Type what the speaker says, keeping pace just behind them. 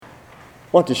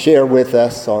want to share with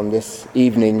us on this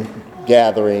evening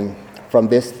gathering from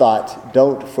this thought: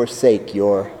 don't forsake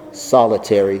your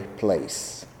solitary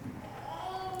place.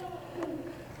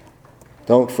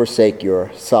 Don't forsake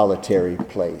your solitary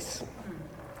place.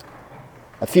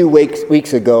 A few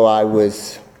weeks ago, I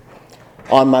was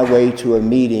on my way to a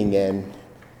meeting, and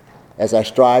as I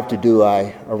strive to do,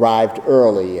 I arrived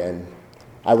early, and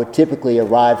I would typically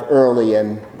arrive early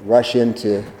and rush in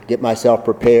to get myself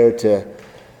prepared to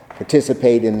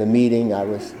participate in the meeting. I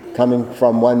was coming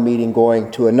from one meeting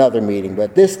going to another meeting,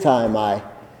 but this time I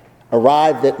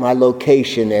arrived at my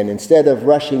location, and instead of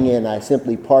rushing in, I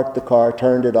simply parked the car,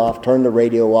 turned it off, turned the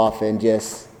radio off, and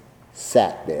just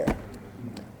sat there.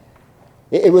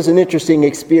 It was an interesting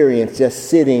experience, just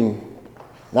sitting,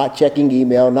 not checking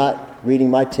email, not reading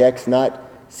my text, not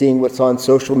seeing what's on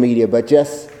social media, but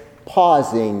just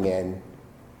pausing and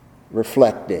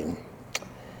reflecting.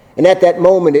 And at that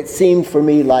moment, it seemed for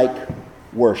me like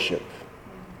worship.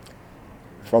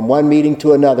 From one meeting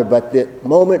to another, but the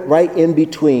moment right in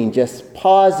between, just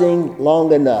pausing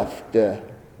long enough to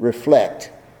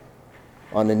reflect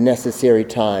on the necessary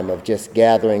time of just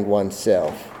gathering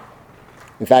oneself.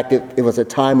 In fact, it was a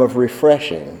time of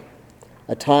refreshing,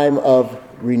 a time of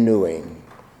renewing.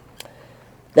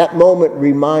 That moment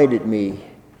reminded me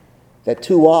that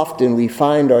too often we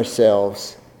find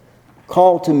ourselves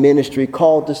called to ministry,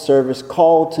 called to service,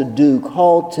 called to do,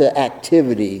 called to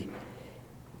activity,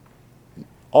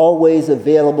 always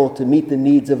available to meet the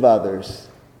needs of others.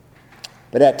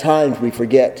 But at times we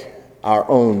forget our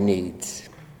own needs.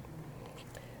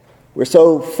 We're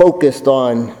so focused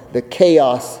on the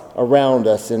chaos around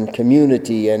us in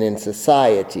community and in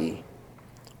society.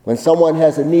 When someone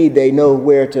has a need, they know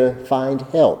where to find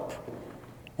help.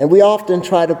 And we often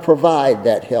try to provide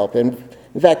that help. And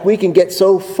in fact, we can get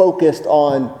so focused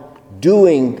on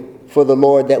doing for the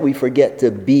Lord that we forget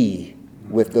to be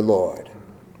with the Lord.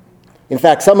 In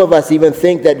fact, some of us even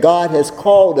think that God has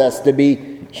called us to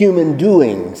be human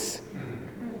doings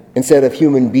instead of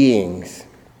human beings.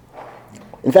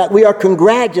 In fact, we are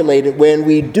congratulated when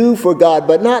we do for God,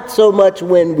 but not so much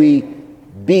when we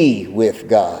be with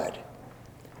God.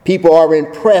 People are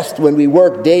impressed when we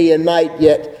work day and night,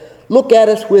 yet look at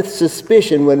us with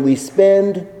suspicion when we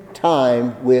spend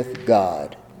time with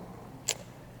God.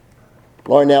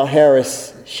 Larnell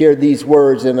Harris shared these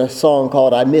words in a song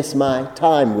called "I Miss My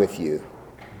Time With You."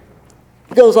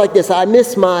 It goes like this: I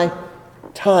miss my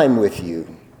time with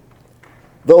you,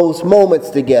 those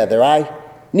moments together. I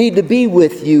need to be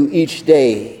with you each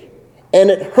day, and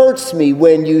it hurts me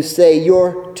when you say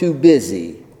you're too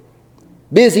busy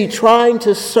trying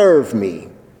to serve me.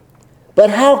 But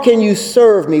how can you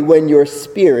serve me when your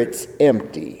spirit's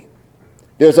empty?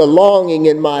 There's a longing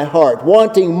in my heart,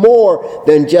 wanting more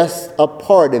than just a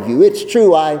part of you. It's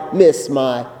true, I miss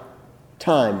my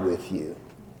time with you.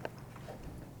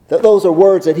 Those are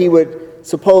words that he would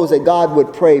suppose that God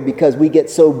would pray because we get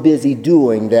so busy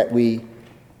doing that we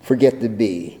forget to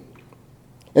be.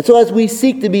 And so as we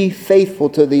seek to be faithful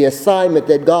to the assignment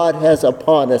that God has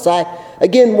upon us, I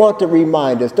again want to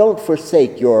remind us, don't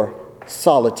forsake your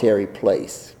solitary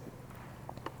place.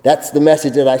 That's the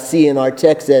message that I see in our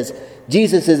text as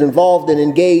Jesus is involved and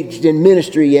engaged in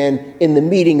ministry and in the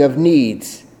meeting of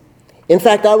needs. In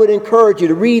fact, I would encourage you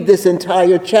to read this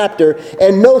entire chapter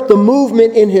and note the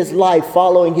movement in his life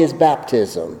following his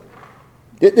baptism.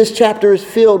 This chapter is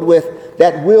filled with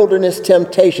that wilderness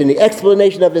temptation, the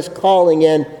explanation of his calling,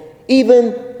 and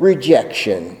even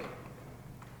rejection.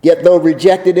 Yet though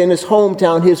rejected in his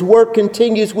hometown, his work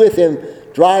continues with him,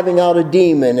 driving out a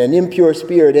demon, an impure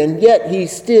spirit, and yet he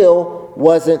still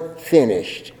wasn't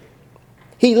finished.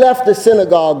 He left the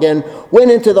synagogue and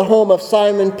went into the home of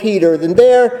Simon Peter. And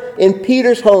there in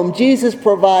Peter's home, Jesus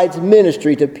provides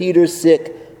ministry to Peter's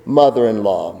sick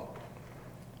mother-in-law.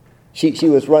 She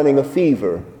was running a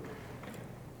fever,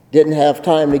 didn't have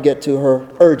time to get to her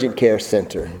urgent care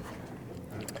center.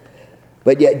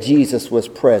 But yet Jesus was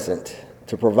present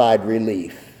to provide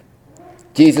relief.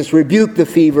 Jesus rebuked the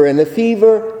fever, and the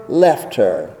fever left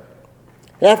her.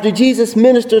 And after Jesus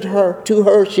ministered to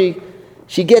her,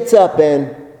 she gets up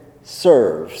and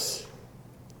serves.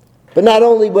 But not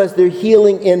only was there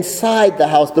healing inside the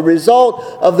house, the result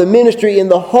of the ministry in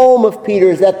the home of Peter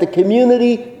is that the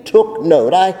community took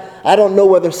note. I don't know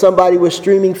whether somebody was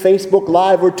streaming Facebook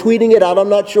Live or tweeting it out. I'm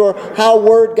not sure how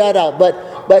word got out,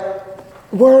 but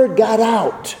word got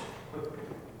out.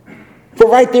 For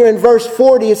right there in verse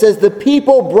 40, it says, the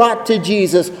people brought to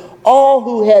Jesus all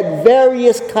who had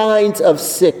various kinds of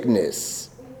sickness.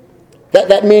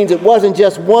 That means it wasn't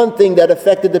just one thing that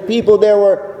affected the people. There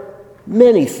were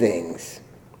many things.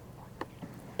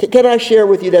 Can I share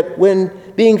with you that when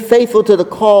being faithful to the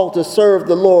call to serve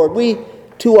the Lord, we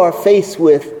too are faced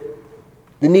with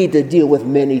the need to deal with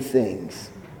many things.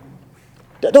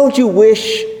 Don't you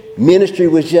wish ministry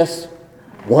was just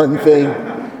one thing?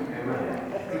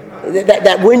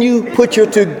 That when you put your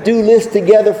to-do list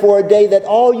together for a day, that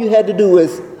all you had to do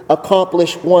is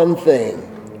accomplish one thing.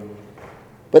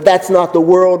 But that's not the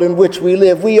world in which we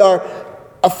live. We are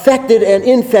affected and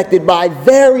infected by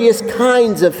various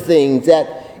kinds of things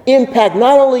that impact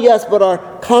not only us, but our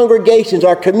congregations,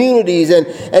 our communities,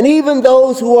 and even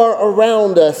those who are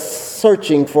around us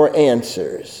searching for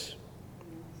answers.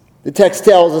 The text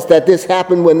tells us that this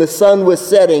happened when the sun was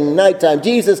setting, nighttime.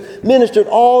 Jesus ministered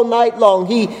all night long.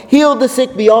 He healed the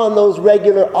sick beyond those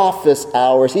regular office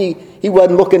hours. He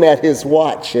wasn't looking at his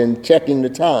watch and checking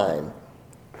the time.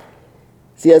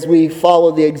 See, as we follow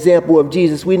the example of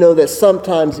Jesus, we know that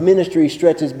sometimes ministry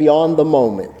stretches beyond the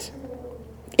moment.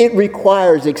 It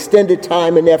requires extended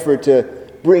time and effort to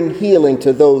bring healing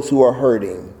to those who are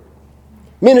hurting.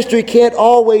 Ministry can't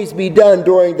always be done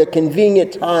during the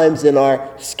convenient times in our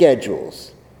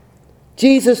schedules.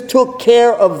 Jesus took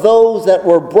care of those that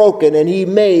were broken, and he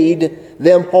made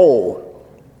them whole.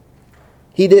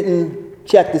 He didn't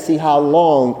check to see how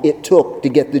long it took to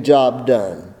get the job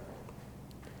done.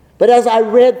 But as I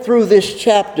read through this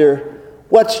chapter,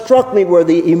 what struck me were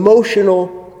the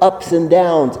emotional ups and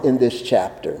downs in this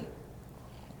chapter.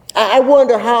 I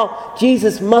wonder how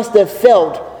Jesus must have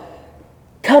felt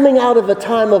coming out of a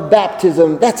time of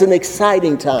baptism. That's an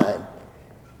exciting time.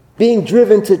 Being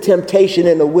driven to temptation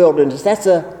in the wilderness, that's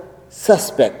a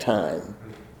suspect time.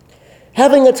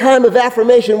 Having a time of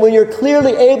affirmation when you're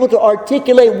clearly able to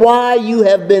articulate why you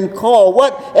have been called.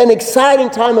 What an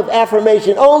exciting time of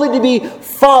affirmation, only to be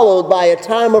followed by a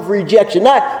time of rejection,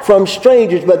 not from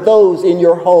strangers, but those in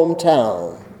your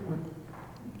hometown.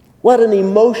 What an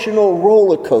emotional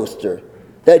roller coaster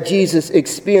that Jesus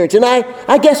experienced. And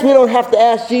I guess we don't have to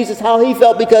ask Jesus how he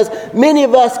felt, because many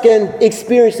of us can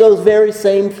experience those very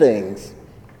same things.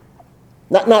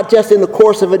 Not just in the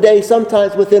course of a day,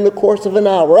 sometimes within the course of an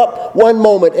hour, up one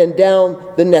moment and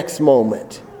down the next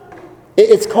moment.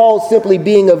 It's called simply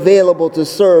being available to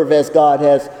serve as God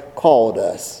has called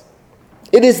us.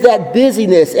 It is that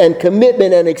busyness and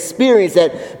commitment and experience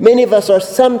that many of us are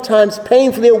sometimes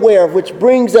painfully aware of, which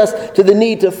brings us to the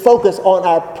need to focus on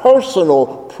our personal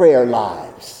prayer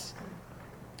lives.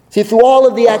 See, through all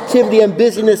of the activity and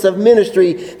busyness of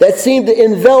ministry that seemed to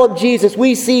envelop Jesus,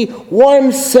 we see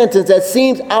one sentence that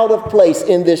seems out of place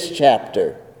in this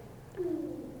chapter.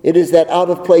 It is that out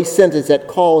of place sentence that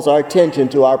calls our attention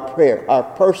to our prayer, our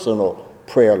personal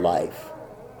prayer life.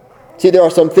 See, there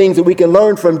are some things that we can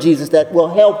learn from Jesus that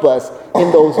will help us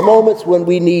in those moments when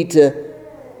we need to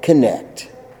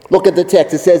connect. Look at the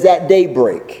text. It says, at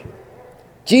daybreak,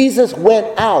 Jesus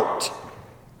went out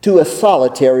to a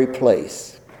solitary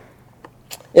place.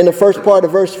 In the first part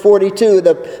of verse 42,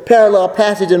 the parallel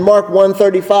passage in Mark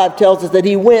 1:35 tells us that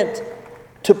he went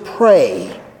to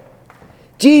pray.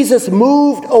 Jesus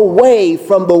moved away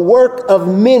from the work of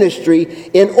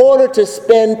ministry in order to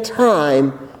spend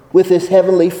time with his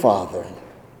heavenly Father.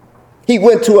 He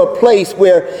went to a place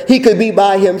where he could be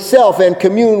by himself and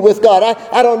commune with God.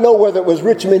 I don't know whether it was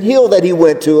Richmond Hill that he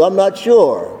went to. I'm not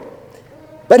sure.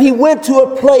 But he went to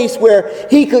a place where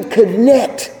he could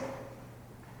connect,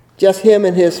 just him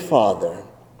and his Father.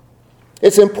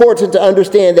 It's important to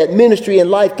understand that ministry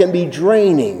and life can be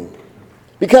draining.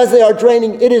 Because they are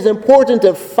draining, it is important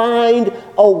to find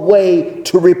a way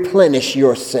to replenish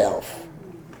yourself.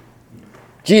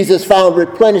 Jesus found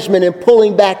replenishment in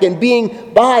pulling back and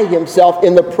being by himself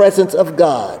in the presence of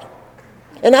God.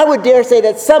 And I would dare say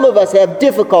that some of us have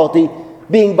difficulty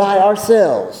being by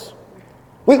ourselves.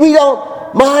 We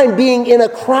don't mind being in a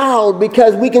crowd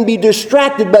because we can be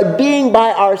distracted, but being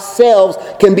by ourselves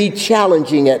can be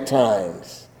challenging at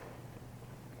times.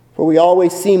 For we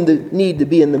always seem to need to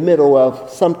be in the middle of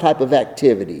some type of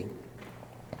activity.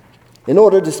 In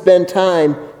order to spend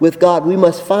time with God, we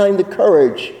must find the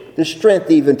courage, the strength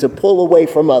even to pull away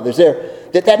from others.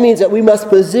 That means that we must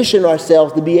position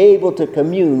ourselves to be able to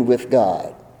commune with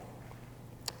God.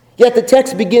 Yet the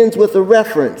text begins with a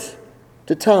reference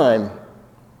to time.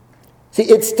 See,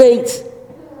 it states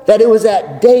that it was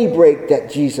at daybreak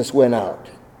that Jesus went out.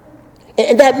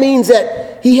 And that means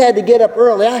that he had to get up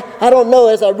early. I don't know,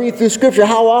 as I read through Scripture,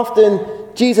 how often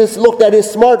Jesus looked at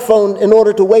his smartphone in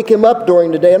order to wake him up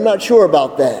during the day. I'm not sure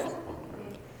about that.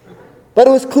 But it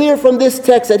was clear from this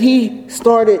text that he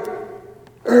started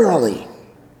early.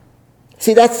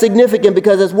 See, that's significant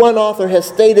because, as one author has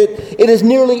stated, it is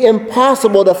nearly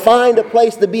impossible to find a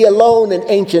place to be alone in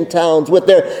ancient towns with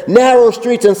their narrow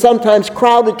streets and sometimes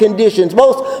crowded conditions.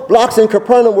 Most blocks in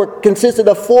Capernaum consisted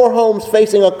of 4 homes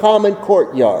facing a common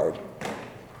courtyard.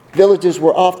 Villages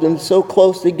were often so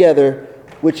close together,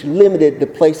 which limited the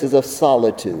places of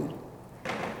solitude.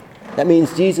 That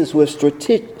means Jesus was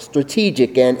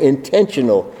strategic and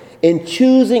intentional in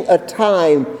choosing a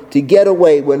time to get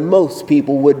away when most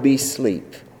people would be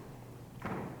asleep.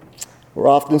 We're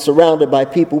often surrounded by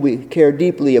people we care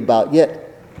deeply about,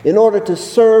 yet in order to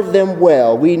serve them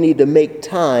well, we need to make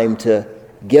time to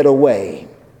get away,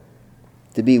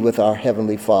 to be with our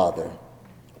Heavenly Father.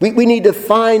 We need to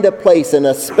find a place and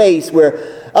a space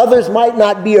where others might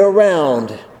not be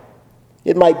around.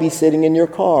 It might be sitting in your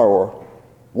car or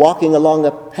walking along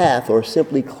a path or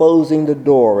simply closing the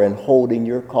door and holding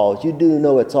your calls. You do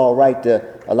know it's all right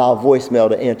to allow voicemail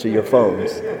to answer your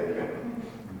phones.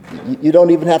 You don't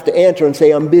even have to answer and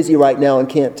say, I'm busy right now and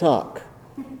can't talk.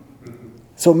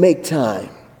 So make time.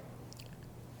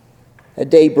 At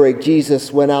daybreak,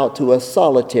 Jesus went out to a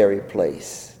solitary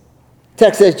place. The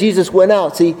text says Jesus went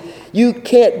out. See, you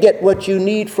can't get what you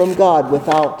need from God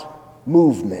without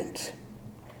movement.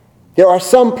 There are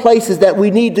some places that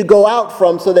we need to go out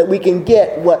from so that we can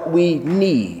get what we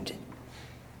need.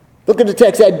 Look at the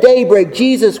text. At daybreak,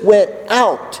 Jesus went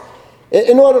out.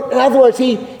 In other words,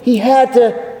 he had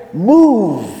to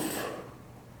move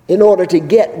in order to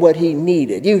get what he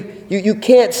needed. You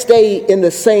can't stay in the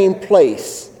same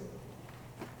place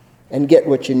and get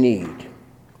what you need.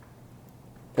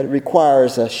 But it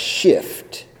requires a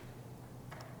shift,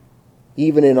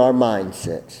 even in our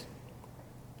mindsets.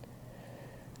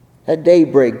 At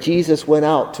daybreak, Jesus went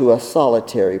out to a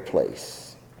solitary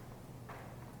place.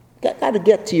 Got to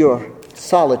get to your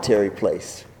solitary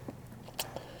place.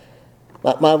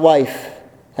 My wife,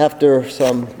 after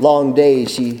some long days,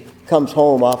 she comes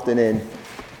home often and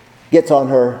gets on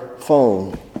her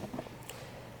phone.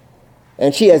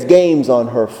 And she has games on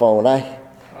her phone. I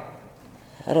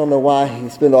don't know why you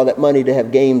spend all that money to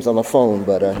have games on the phone,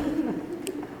 but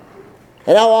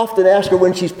and I'll often ask her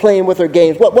when she's playing with her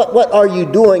games, what are you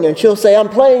doing? And she'll say, I'm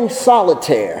playing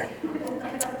solitaire.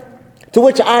 To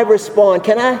which I respond,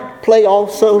 can I play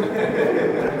also?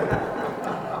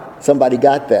 Somebody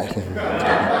got that.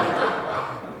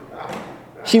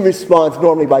 She responds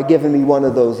normally by giving me one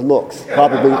of those looks,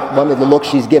 probably one of the looks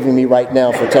she's giving me right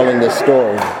now for telling this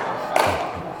story.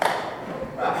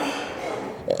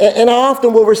 And I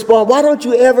often will respond, why don't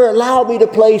you ever allow me to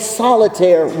play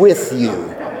solitaire with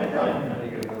you?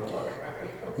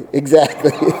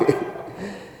 Exactly.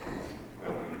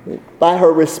 By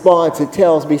her response, it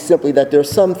tells me simply that there are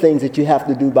some things that you have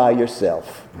to do by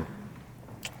yourself.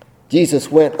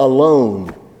 Jesus went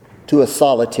alone to a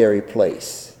solitary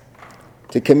place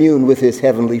to commune with his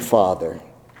heavenly Father.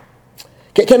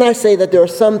 Can I say that there are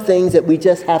some things that we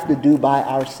just have to do by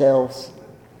ourselves?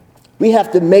 We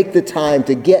have to make the time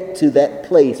to get to that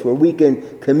place where we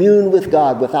can commune with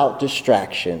God without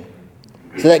distraction,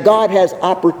 so that God has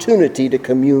opportunity to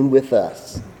commune with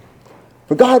us.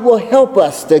 For God will help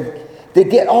us to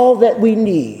get all that we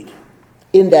need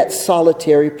in that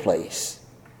solitary place.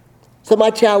 So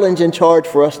my challenge and charge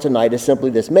for us tonight is simply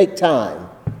this. Make time.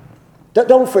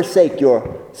 Don't forsake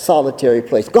your solitary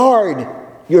place. Guard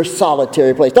your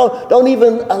solitary place. Don't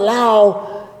even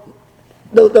allow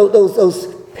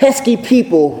those pesky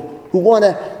people who want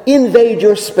to invade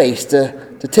your space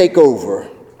to take over.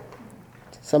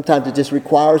 Sometimes it just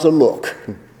requires a look.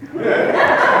 Amen.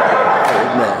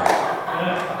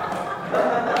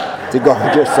 To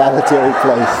guard your solitary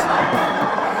place.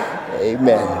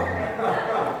 Amen.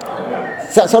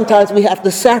 So sometimes we have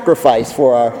to sacrifice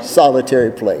for our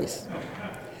solitary place.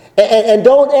 And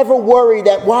don't ever worry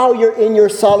that while you're in your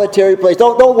solitary place,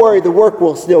 don't worry, the work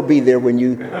will still be there when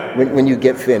you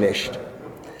get finished.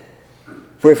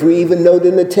 For if we even note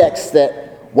in the text that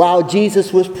while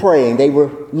Jesus was praying, they were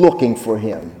looking for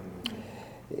him.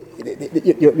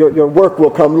 Your work will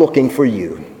come looking for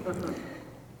you.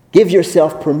 Give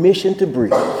yourself permission to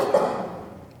breathe.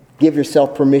 Give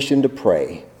yourself permission to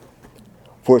pray.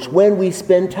 For it's when we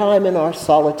spend time in our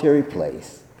solitary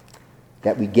place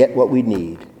that we get what we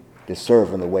need to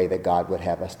serve in the way that God would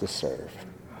have us to serve.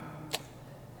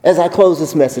 As I close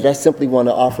this message, I simply want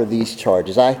to offer these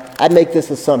charges. I make this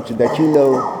assumption that you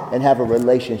know and have a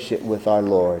relationship with our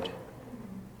Lord,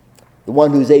 the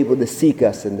one who's able to seek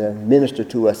us and to minister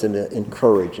to us and to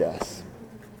encourage us.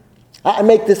 I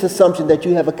make this assumption that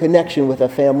you have a connection with a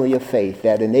family of faith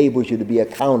that enables you to be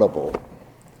accountable.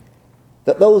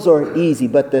 That those are easy,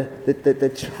 but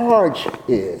the charge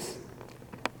is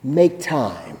make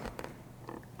time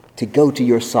to go to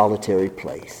your solitary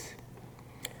place.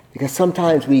 Because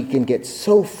sometimes we can get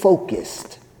so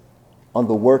focused on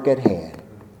the work at hand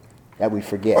that we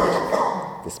forget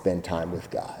to spend time with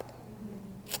God.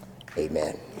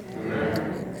 Amen.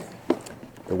 Amen.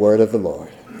 The word of the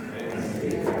Lord.